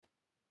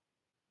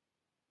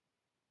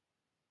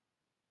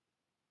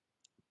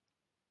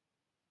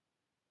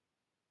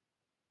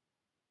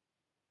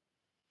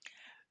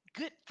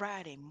Good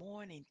Friday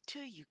morning to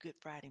you. Good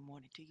Friday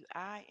morning to you.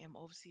 I am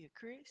Overseer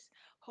Chris,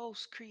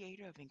 host,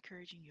 creator of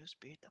Encouraging Your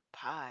Spirit, the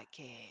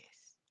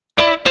podcast.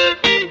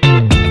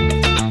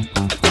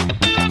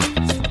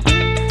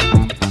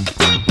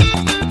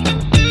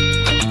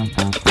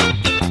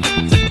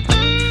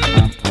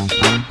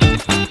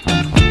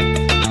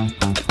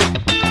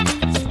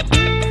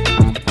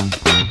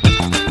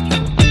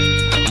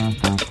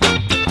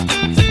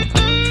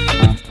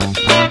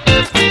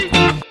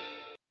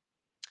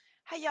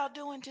 How y'all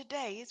doing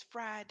today? It's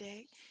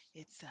Friday.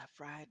 It's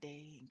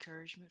Friday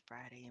encouragement,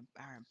 Friday,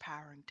 our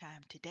empowering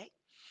time today.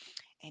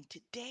 And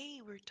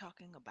today we're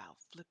talking about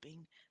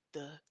flipping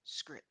the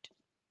script.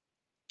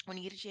 When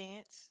you get a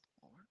chance,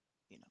 or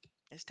you know,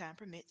 as time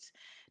permits,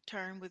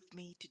 turn with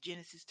me to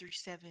Genesis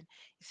 3:7.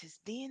 It says,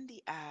 "Then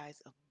the eyes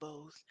of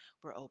both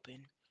were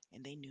open,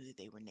 and they knew that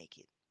they were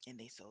naked. And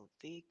they sewed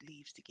fig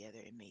leaves together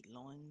and made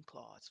loin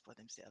cloths for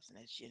themselves." And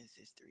that's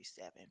Genesis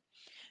 3:7.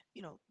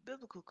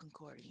 Biblical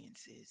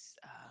concordances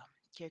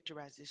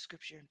characterize this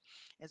scripture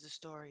as a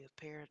story of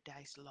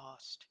paradise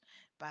lost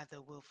by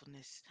the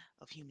willfulness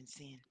of human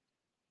sin.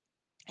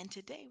 And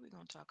today we're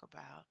going to talk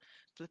about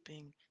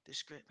flipping the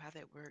script, how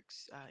that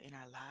works in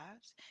our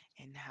lives,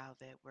 and how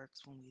that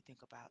works when we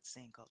think about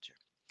sin culture.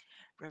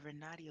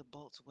 Reverend Nadia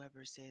Boltz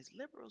Weber says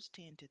liberals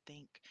tend to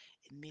think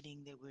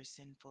admitting that we're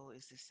sinful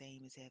is the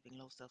same as having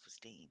low self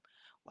esteem,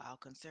 while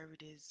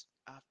conservatives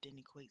often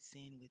equate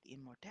sin with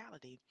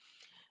immortality.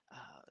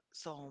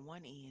 So, on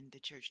one end, the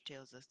church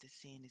tells us that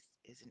sin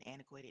is an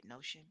antiquated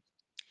notion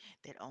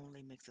that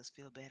only makes us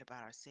feel bad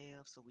about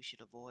ourselves, so we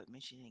should avoid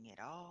mentioning it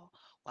all,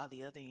 while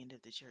the other end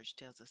of the church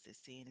tells us that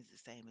sin is the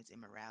same as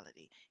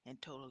immorality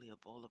and totally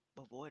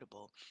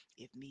avoidable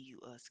if me, you,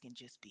 us can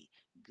just be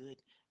good,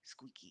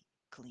 squeaky,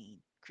 clean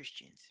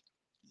Christians.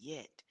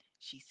 Yet,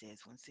 she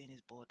says when sin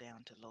is boiled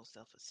down to low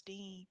self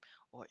esteem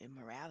or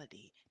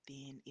immorality,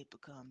 then it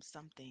becomes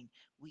something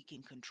we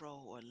can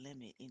control or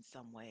limit in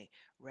some way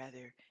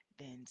rather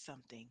than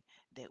something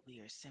that we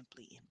are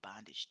simply in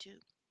bondage to.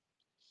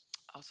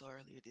 Also,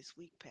 earlier this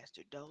week,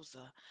 Pastor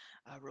Doza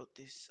wrote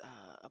this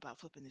about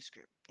flipping the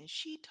script, and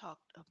she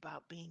talked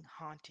about being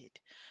haunted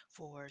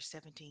for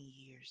 17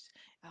 years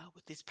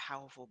with this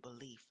powerful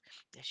belief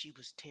that she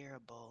was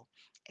terrible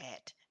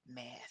at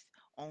math,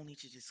 only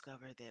to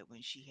discover that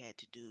when she had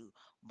to do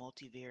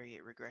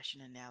multivariate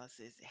regression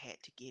analysis,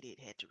 had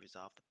to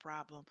resolve the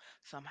problem,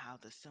 somehow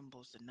the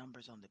symbols, the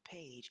numbers on the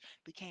page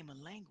became a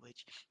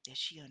language that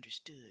she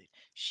understood.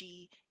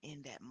 She,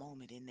 in that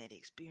moment, in that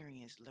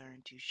experience,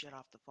 learned to shut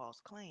off the false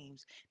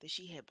claims that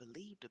she had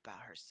believed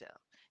about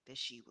herself, that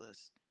she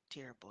was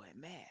terrible at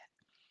math.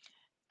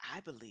 I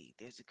believe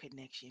there's a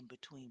connection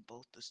between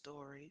both the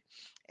story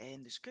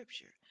and the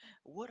scripture.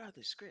 What are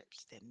the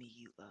scripts that me,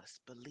 you,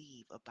 us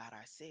believe about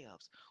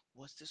ourselves?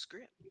 What's the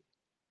script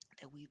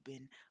that we've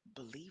been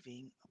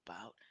believing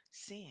about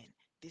sin?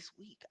 This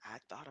week, I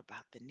thought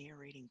about the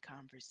narrating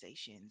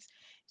conversations,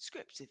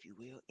 scripts, if you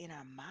will, in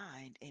our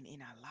mind and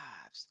in our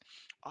lives.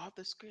 Are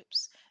the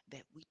scripts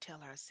that we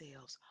tell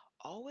ourselves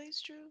always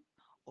true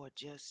or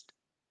just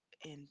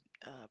in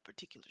a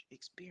particular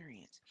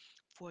experience?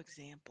 For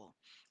example,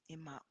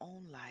 in my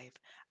own life,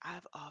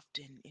 I've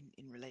often,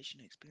 in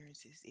relational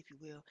experiences, if you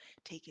will,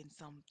 taken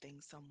something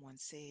someone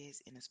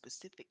says in a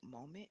specific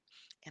moment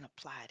and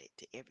applied it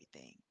to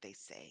everything they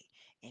say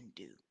and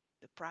do.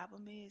 The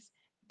problem is,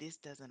 this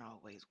doesn't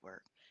always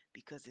work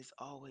because it's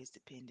always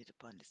dependent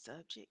upon the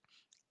subject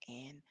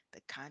and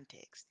the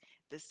context.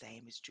 The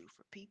same is true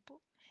for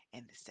people,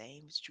 and the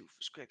same is true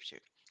for scripture.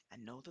 I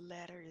know the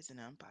latter is an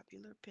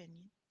unpopular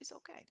opinion. It's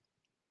okay.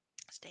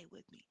 Stay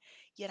with me.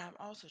 Yet I'm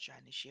also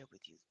trying to share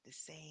with you the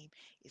same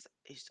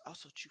is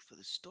also true for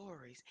the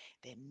stories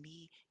that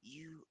me,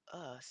 you,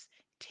 us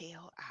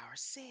tell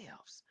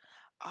ourselves.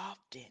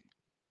 Often,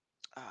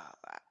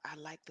 I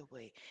like the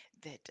way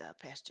that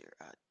Pastor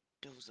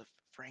Doza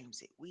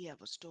frames it. We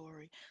have a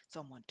story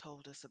someone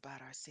told us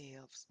about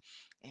ourselves,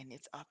 and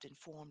it's often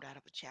formed out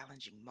of a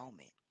challenging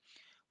moment.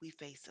 We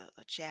face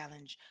a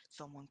challenge,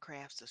 someone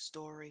crafts a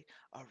story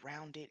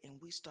around it, and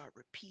we start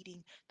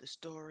repeating the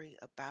story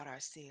about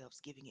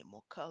ourselves, giving it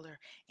more color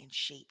and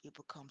shape. It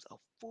becomes a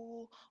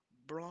full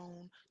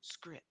blown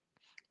script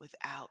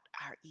without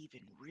our even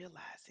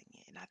realizing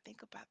it. And I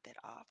think about that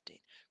often.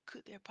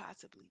 Could there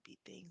possibly be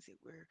things that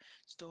we're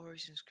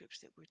stories and scripts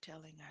that we're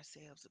telling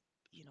ourselves,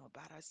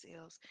 about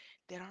ourselves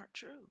that aren't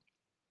true?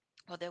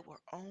 Or that were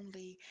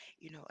only,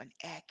 an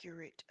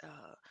accurate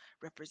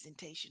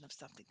representation of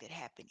something that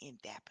happened in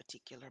that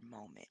particular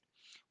moment.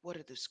 What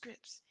are the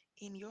scripts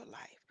in your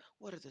life?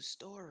 What are the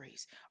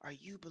stories are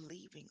you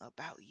believing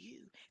about you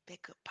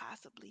that could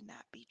possibly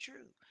not be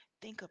true?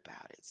 Think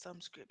about it.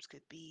 Some scripts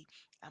could be,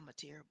 I'm a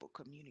terrible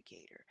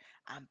communicator.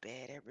 I'm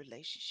bad at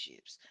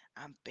relationships.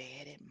 I'm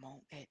bad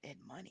at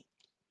money.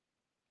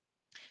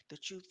 The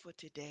truth for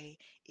today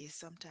is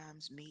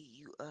sometimes me,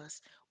 you,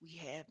 us, we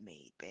have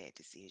made bad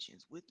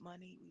decisions with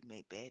money. We've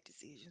made bad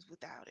decisions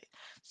without it.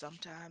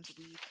 Sometimes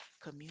we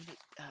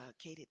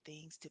communicated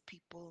things to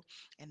people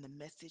and the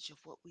message of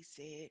what we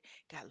said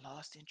got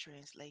lost in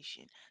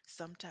translation.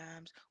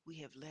 Sometimes we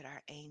have let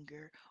our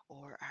anger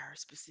or our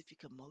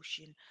specific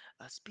emotion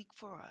speak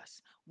for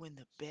us when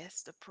the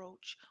best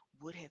approach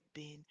would have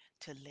been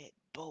to let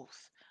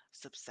both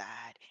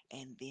subside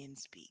and then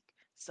speak.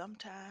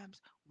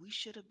 Sometimes we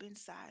should have been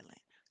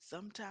silent.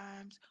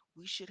 Sometimes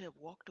we should have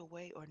walked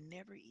away or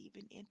never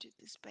even entered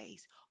the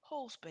space,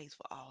 whole space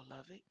for all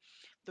of it.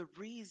 The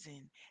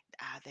reason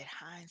that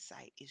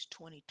hindsight is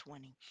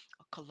 2020,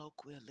 a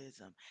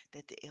colloquialism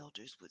that the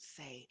elders would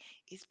say,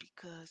 is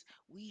because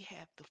we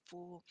have the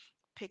full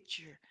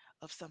picture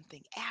of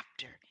something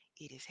after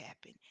it has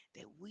happened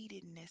that we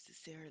didn't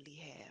necessarily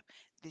have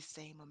the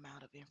same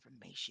amount of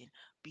information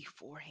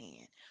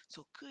beforehand.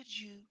 So could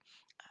you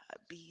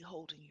be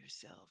holding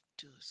yourself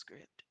to a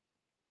script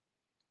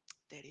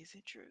that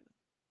isn't true,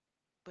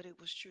 but it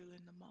was true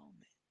in the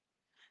moment?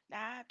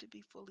 Now, I have to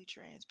be fully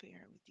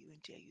transparent with you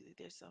and tell you that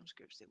there's some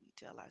scripts that we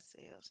tell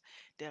ourselves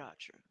that are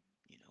true.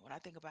 When I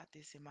think about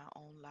this in my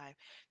own life,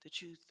 the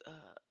truth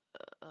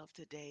of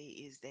today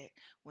is that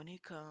when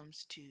it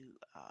comes to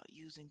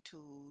using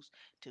tools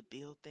to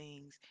build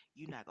things,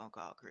 you're not gonna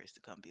call Chris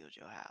to come build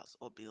your house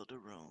or build a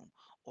room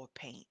or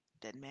paint.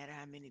 Doesn't matter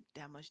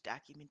how much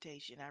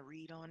documentation I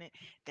read on it.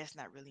 That's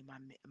not really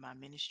my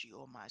ministry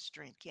or my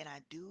strength. Can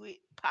I do it?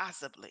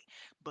 Possibly,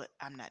 but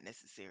I'm not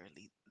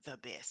necessarily the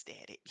best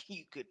at it.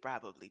 You could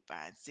probably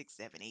find six,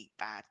 seven, eight,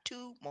 five,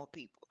 two more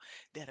people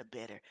that are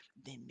better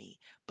than me.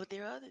 But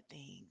there are other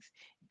things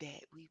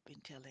that we've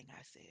been telling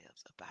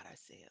ourselves about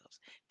ourselves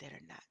that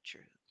are not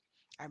true.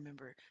 I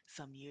remember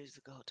some years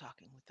ago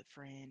talking with a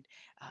friend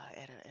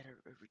at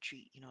a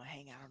retreat, a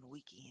hangout on the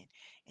weekend,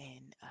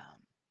 and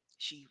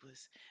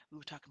we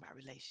were talking about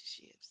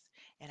relationships,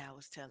 and I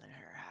was telling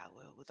her how,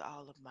 well, with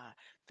all of my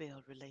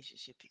failed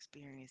relationship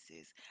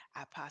experiences,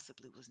 I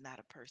possibly was not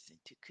a person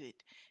to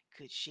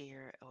could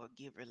share or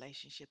give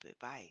relationship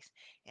advice.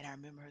 And I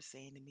remember her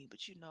saying to me, but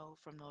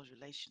from those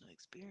relational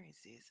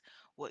experiences,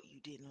 what you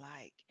didn't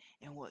like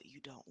and what you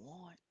don't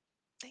want.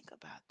 Think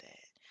about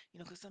that.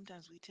 Because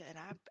sometimes we tell, and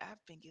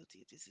I've been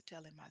guilty of this, of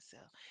telling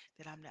myself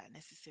that I'm not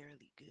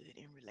necessarily good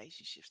in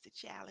relationships. The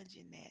challenge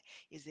in that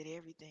is that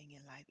everything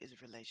in life is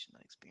a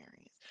relational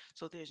experience.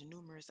 So there's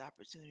numerous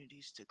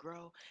opportunities to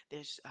grow.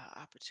 There's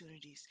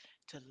opportunities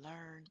to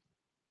learn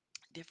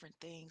different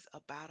things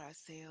about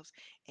ourselves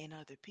and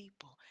other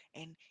people.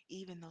 And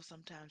even though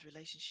sometimes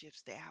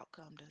relationships, the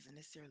outcome doesn't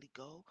necessarily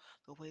go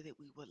the way that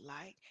we would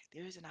like,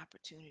 there is an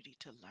opportunity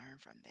to learn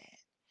from that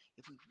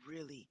if we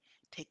really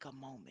take a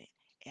moment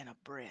and a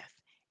breath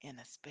and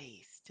a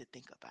space to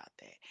think about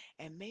that.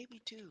 And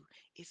maybe too,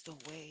 it's the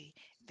way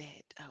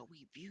that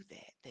we view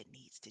that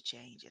needs to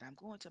change. And I'm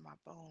going to my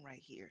phone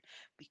right here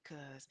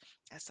because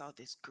I saw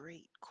this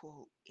great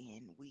quote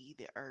in We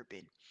the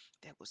Urban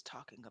that was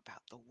talking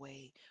about the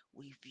way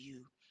we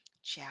view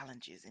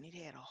challenges, and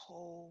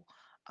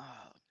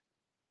uh,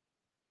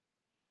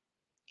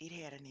 it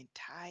had an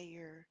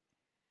entire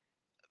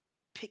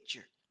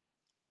picture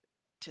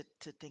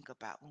to think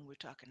about when we're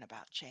talking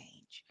about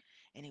change.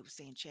 And it was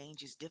saying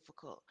change is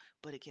difficult,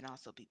 but it can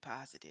also be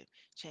positive.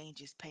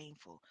 Change is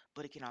painful,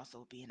 but it can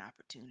also be an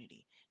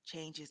opportunity.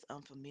 Change is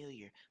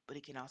unfamiliar, but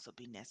it can also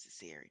be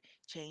necessary.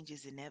 Change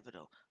is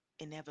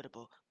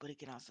inevitable, but it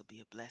can also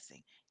be a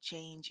blessing.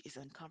 Change is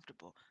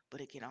uncomfortable,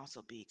 but it can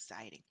also be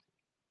exciting.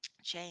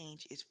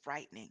 Change is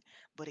frightening,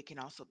 but it can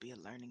also be a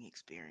learning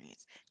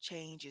experience.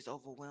 Change is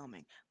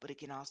overwhelming, but it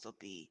can also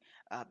be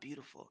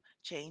beautiful.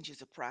 Change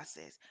is a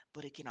process,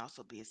 but it can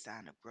also be a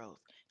sign of growth.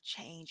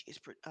 Change is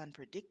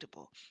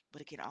unpredictable,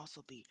 but it can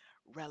also be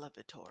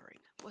revelatory.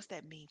 What's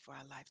that mean for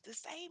our lives? The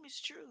same is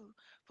true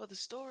for the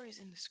stories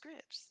in the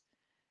scripts.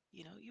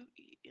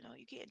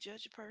 You can't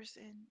judge a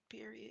person,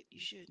 period. You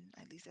shouldn't.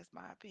 At least that's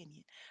my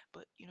opinion.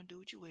 But do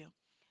what you will.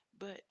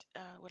 But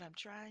what I'm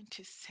trying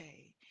to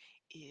say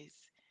is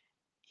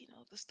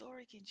the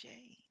story can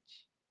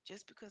change.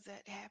 Just because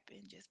that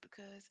happened, just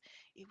because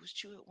it was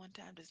true at one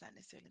time, does not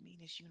necessarily mean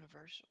it's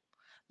universal.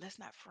 Let's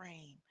not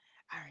frame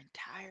our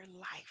entire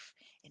life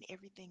and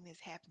everything that's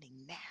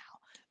happening now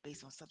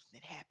based on something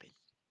that happened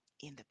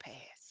in the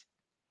past.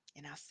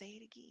 And I'll say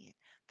it again.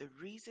 The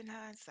reason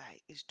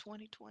hindsight is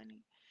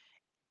 2020,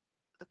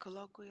 the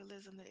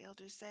colloquialism that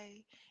elders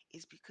say,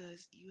 is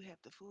because you have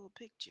the full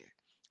picture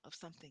of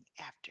something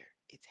after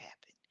it's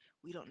happened.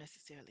 We don't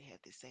necessarily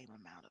have the same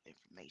amount of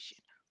information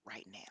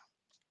right now.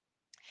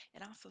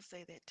 And also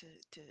say that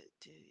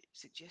to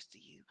suggest to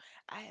you,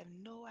 I have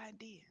no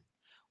idea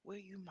where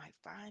you might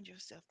find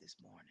yourself this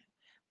morning,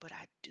 but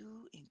I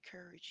do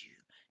encourage you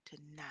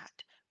to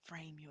not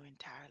frame your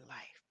entire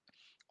life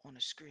on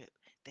a script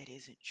that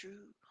isn't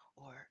true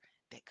or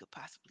that could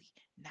possibly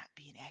not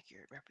be an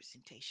accurate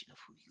representation of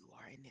who you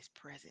are in this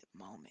present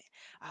moment.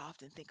 I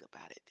often think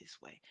about it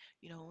this way.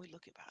 When we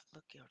look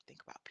or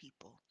think about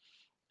people,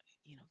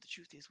 The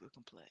truth is we're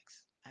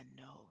complex. I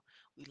know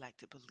we like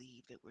to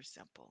believe that we're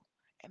simple.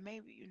 And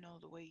maybe,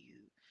 the way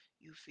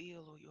you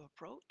feel or your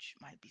approach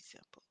might be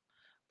simple.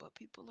 But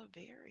people are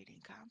varied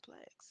and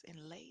complex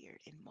and layered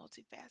and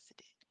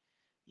multifaceted.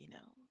 You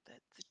know,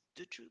 that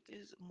the truth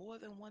is more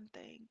than one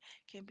thing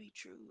can be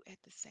true at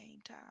the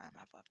same time.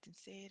 I've often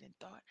said and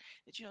thought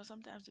that,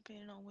 sometimes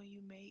depending on when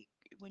you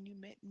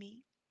met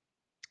me,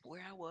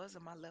 where I was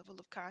and my level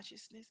of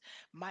consciousness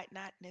might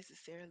not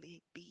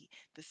necessarily be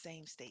the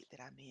same state that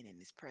I'm in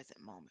this present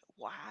moment.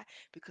 Why?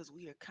 Because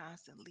we are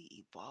constantly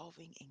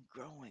evolving and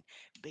growing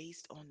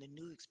based on the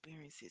new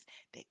experiences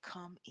that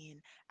come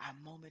in our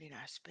moment, in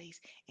our space,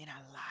 in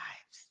our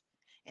lives.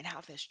 And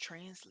how that's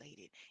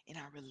translated in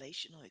our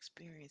relational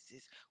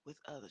experiences with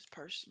others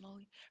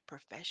personally,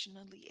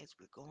 professionally, as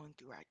we're going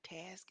through our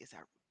task, as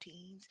our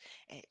routines,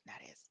 and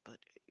not as, but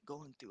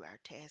going through our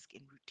task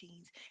and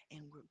routines,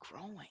 and we're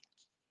growing.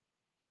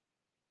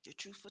 The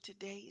truth for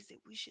today is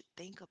that we should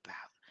think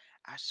about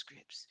our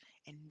scripts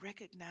and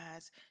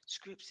recognize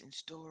scripts and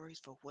stories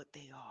for what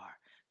they are.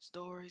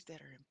 Stories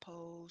that are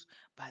imposed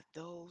by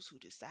those who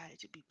decided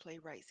to be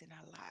playwrights in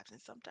our lives.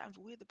 And sometimes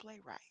we're the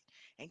playwright.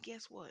 And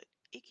guess what?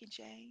 It can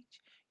change.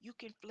 You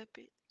can flip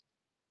it.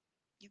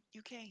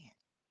 You can.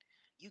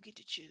 You get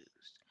to choose.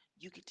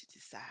 You get to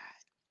decide.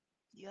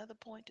 The other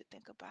point to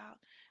think about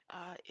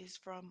is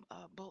from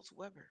Boltz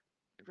Weber,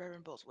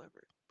 Reverend Boltz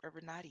Weber,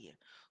 Reverend Nadia,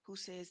 who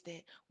says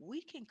that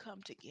we can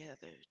come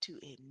together to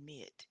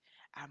admit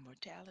our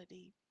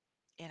mortality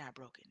and our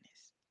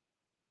brokenness.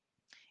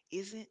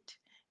 Isn't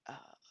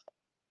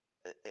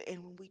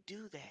and when we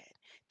do that,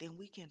 then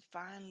we can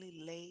finally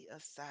lay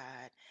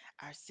aside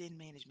our sin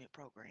management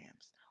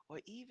programs or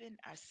even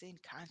our sin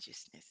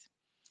consciousness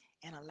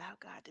and allow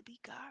God to be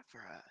God for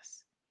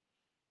us.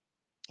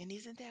 And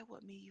isn't that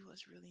what me, you,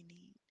 us really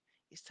need?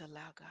 Is to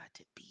allow God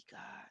to be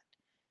God.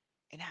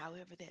 And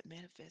however that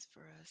manifests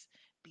for us,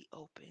 be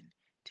open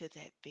to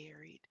that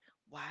varied,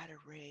 wide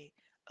array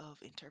of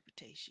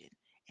interpretation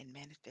and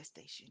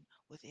manifestation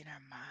within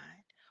our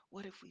mind.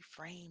 What if we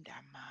framed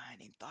our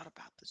mind and thought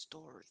about the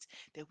stories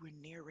that we're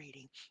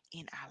narrating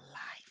in our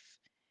life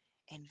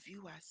and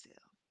view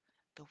ourselves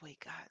the way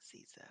God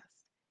sees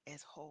us,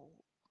 as whole,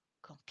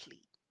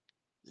 complete,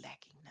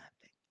 lacking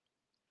nothing?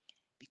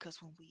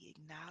 Because when we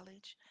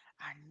acknowledge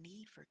our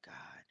need for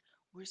God,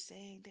 we're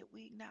saying that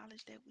we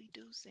acknowledge that we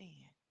do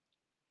sin.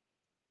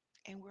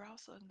 And we're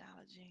also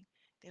acknowledging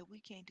that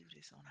we can't do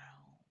this on our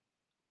own.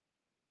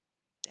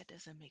 That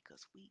doesn't make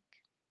us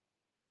weak,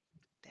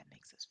 that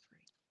makes us free.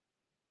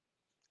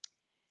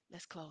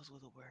 Let's close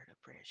with a word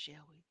of prayer,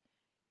 shall we?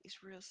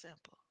 It's real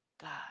simple.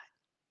 God,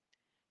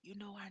 you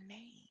know our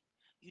name.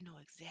 You know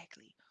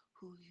exactly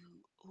who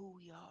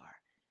we are.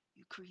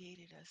 You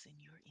created us in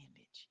your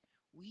image.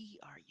 We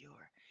are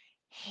your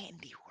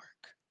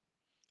handiwork.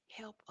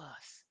 Help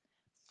us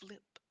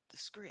flip the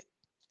script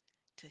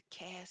to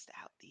cast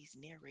out these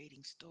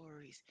narrating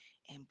stories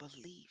and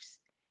beliefs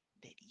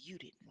that you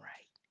didn't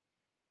write.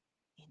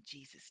 In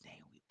Jesus'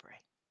 name we pray.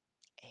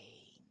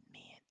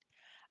 Amen.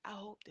 I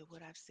hope that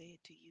what I've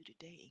said to you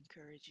today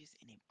encourages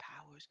and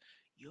empowers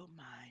your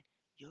mind,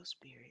 your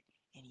spirit,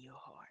 and your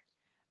heart.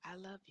 I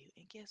love you.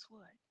 And guess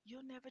what?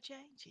 You'll never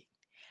change it.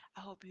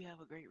 I hope you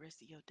have a great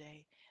rest of your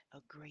day, a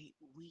great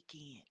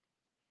weekend.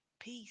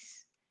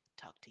 Peace.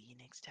 Talk to you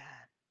next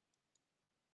time.